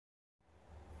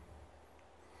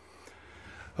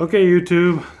Okay,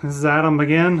 YouTube, this is Adam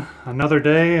again. Another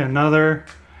day, another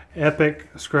epic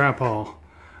scrap haul.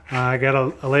 I got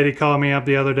a lady called me up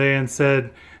the other day and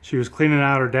said she was cleaning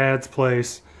out her dad's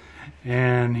place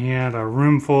and he had a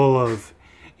room full of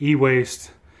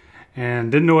e-waste and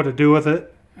didn't know what to do with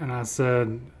it. And I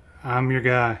said, I'm your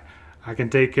guy. I can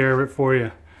take care of it for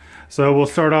you. So we'll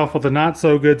start off with the not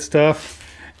so good stuff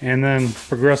and then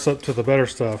progress up to the better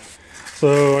stuff.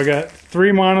 So I got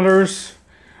 3 monitors.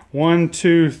 1,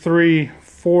 2, 3,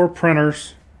 4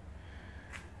 printers.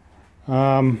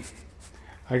 I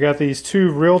got these 2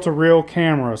 reel-to-reel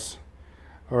cameras,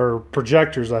 or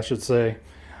projectors I should say.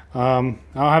 I'll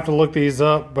have to look these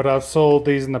up, but I've sold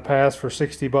these in the past for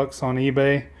 60 bucks on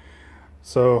eBay.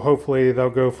 So hopefully they'll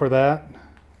go for that.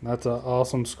 That's an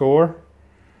awesome score.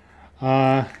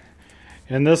 In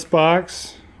this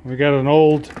box, we got an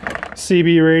old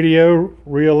CB radio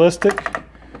realistic,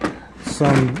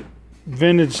 some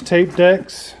vintage tape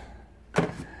decks,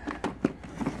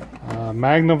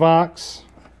 Magnavox,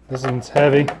 this one's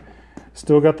heavy,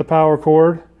 still got the power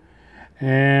cord,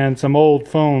 and some old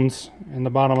phones in the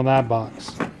bottom of that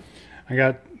box. I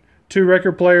got 2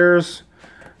 record players,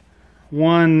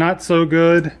 one not so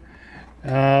good.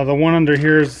 The one under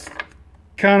here is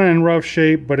kind of in rough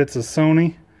shape, but it's a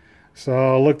Sony, so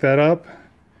I'll look that up,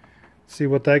 see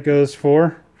what that goes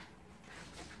for.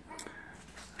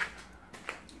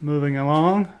 Moving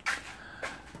along,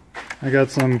 I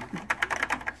got some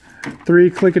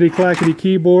 3 clickety-clackety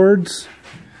keyboards.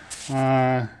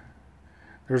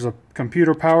 There's a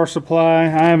computer power supply. I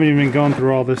haven't even gone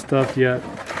through all this stuff yet,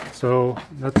 so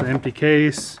that's an empty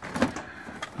case.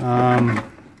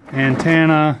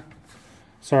 Antenna.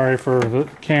 Sorry for the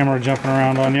camera jumping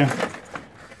around on you.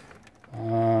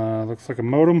 Looks like a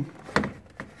modem.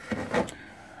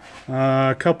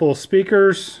 A couple of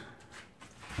speakers.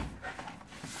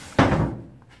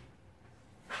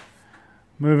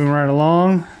 Moving right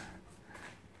along,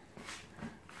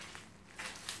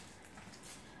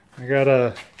 I got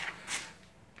a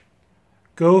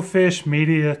Go Fish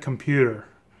Media computer.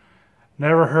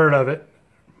 Never heard of it,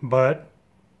 but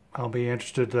I'll be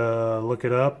interested to look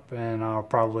it up and I'll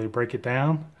probably break it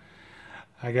down.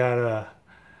 I got a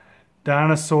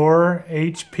Dinosaur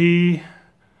HP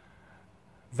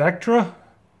Vectra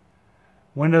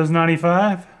Windows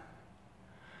 95,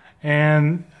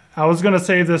 and I was going to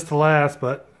save this to last,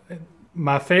 but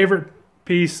my favorite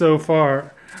piece so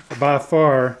far, by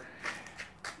far,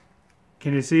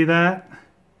 can you see that?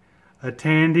 A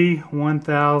Tandy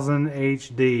 1000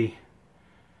 HD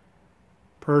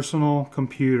personal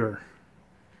computer.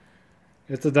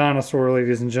 It's a dinosaur,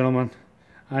 ladies and gentlemen.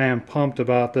 I am pumped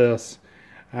about this.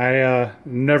 I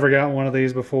never got one of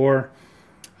these before.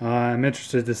 I'm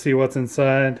interested to see what's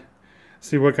inside,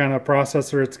 see what kind of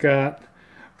processor it's got,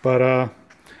 but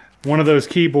one of those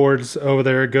keyboards over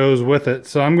there goes with it.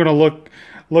 So I'm gonna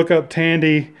look up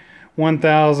Tandy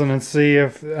 1000 and see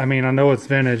if, I mean, I know it's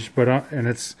vintage, but and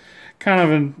it's kind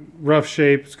of in rough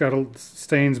shape. It's got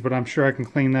stains, but I'm sure I can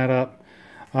clean that up.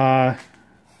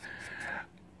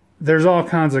 There's all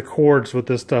kinds of cords with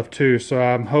this stuff too, so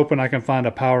I'm hoping I can find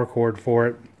a power cord for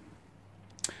it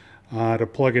to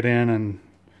plug it in and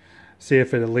see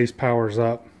if it at least powers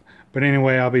up. But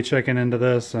anyway, I'll be checking into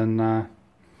this and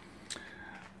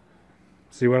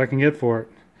see what I can get for it.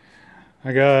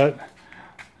 I got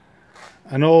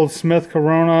an old Smith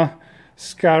Corona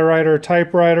Skywriter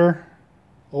typewriter,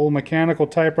 old mechanical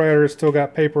typewriter. Still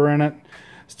got paper in it,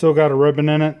 still got a ribbon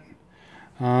in it.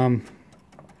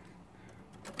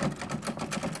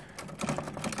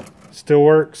 Still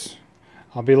works.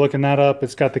 I'll be looking that up.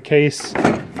 It's got the case,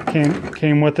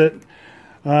 came with it.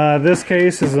 This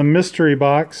case is a mystery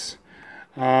box.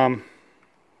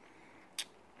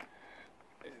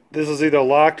 This is either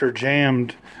locked or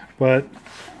jammed, but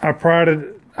I pried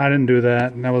it. I didn't do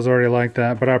that, and that was already like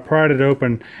that, but I pried it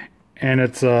open and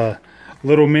it's a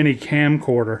little mini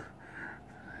camcorder,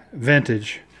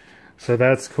 vintage, so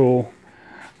that's cool.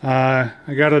 I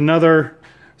got another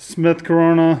Smith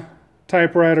Corona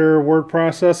typewriter word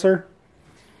processor,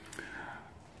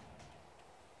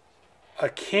 a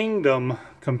Kingdom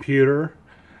computer.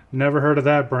 Never heard of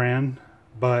that brand,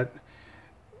 but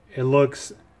it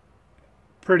looks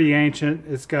pretty ancient.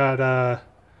 It's got a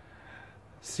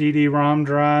CD-ROM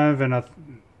drive and a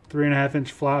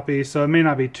 3.5-inch floppy, so it may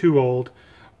not be too old,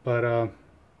 but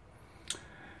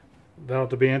that'll have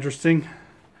to be interesting.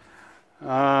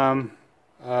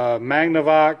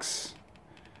 Magnavox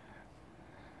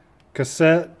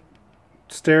cassette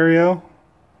stereo.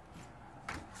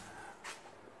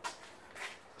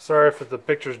 Sorry if the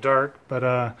picture's dark,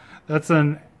 but that's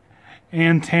an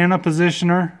antenna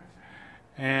positioner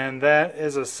And that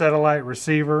is a satellite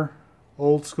receiver,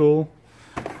 old school.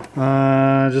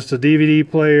 Just a DVD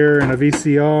player and a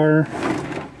VCR.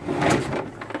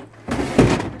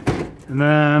 And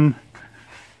then,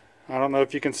 I don't know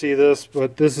if you can see this,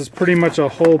 but this is pretty much a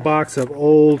whole box of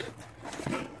old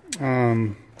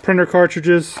printer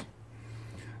cartridges.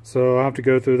 So I'll have to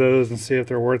go through those and see if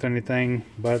they're worth anything,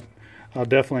 but I'll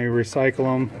definitely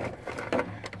recycle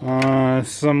them.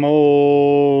 Some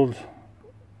old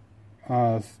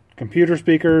computer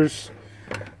speakers,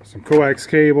 some coax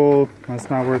cable, that's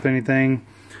not worth anything,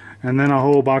 and then a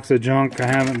whole box of junk I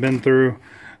haven't been through.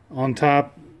 On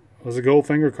top was a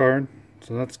Goldfinger card,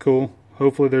 so that's cool.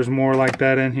 Hopefully there's more like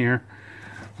that in here.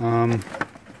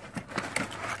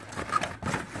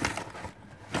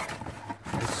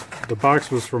 The box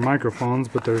was for microphones,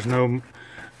 but there's no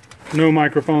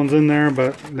microphones in there,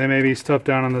 but they may be stuffed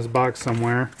down in this box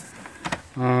somewhere.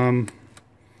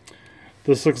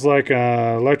 This looks like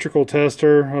an electrical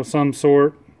tester of some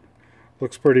sort.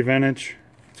 Looks pretty vintage.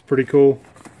 It's pretty cool.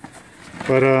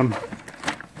 But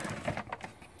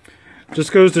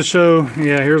just goes to show,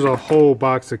 yeah, here's a whole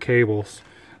box of cables.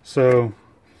 So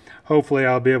hopefully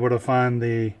I'll be able to find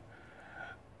the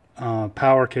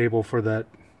power cable for that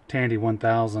Tandy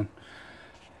 1000.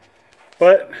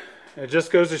 But it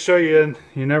just goes to show you,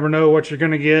 you never know what you're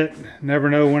going to get. Never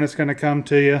know when it's going to come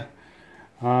to you.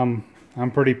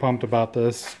 I'm pretty pumped about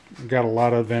this. Got a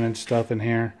lot of vintage stuff in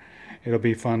here. It'll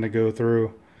be fun to go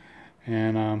through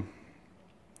and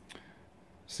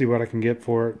see what I can get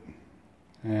for it.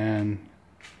 And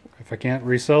if I can't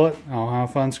resell it, I'll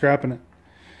have fun scrapping it.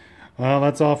 Well,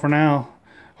 that's all for now.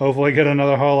 Hopefully get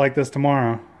another haul like this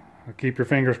tomorrow. I'll keep your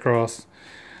fingers crossed.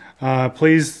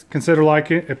 Please consider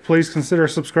liking it. Please consider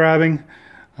subscribing.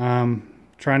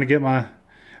 Trying to get my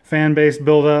fan base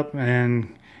built up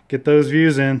and get those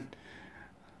views in.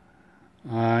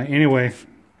 Anyway,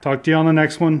 talk to you on the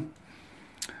next one.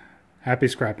 Happy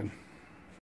scrapping.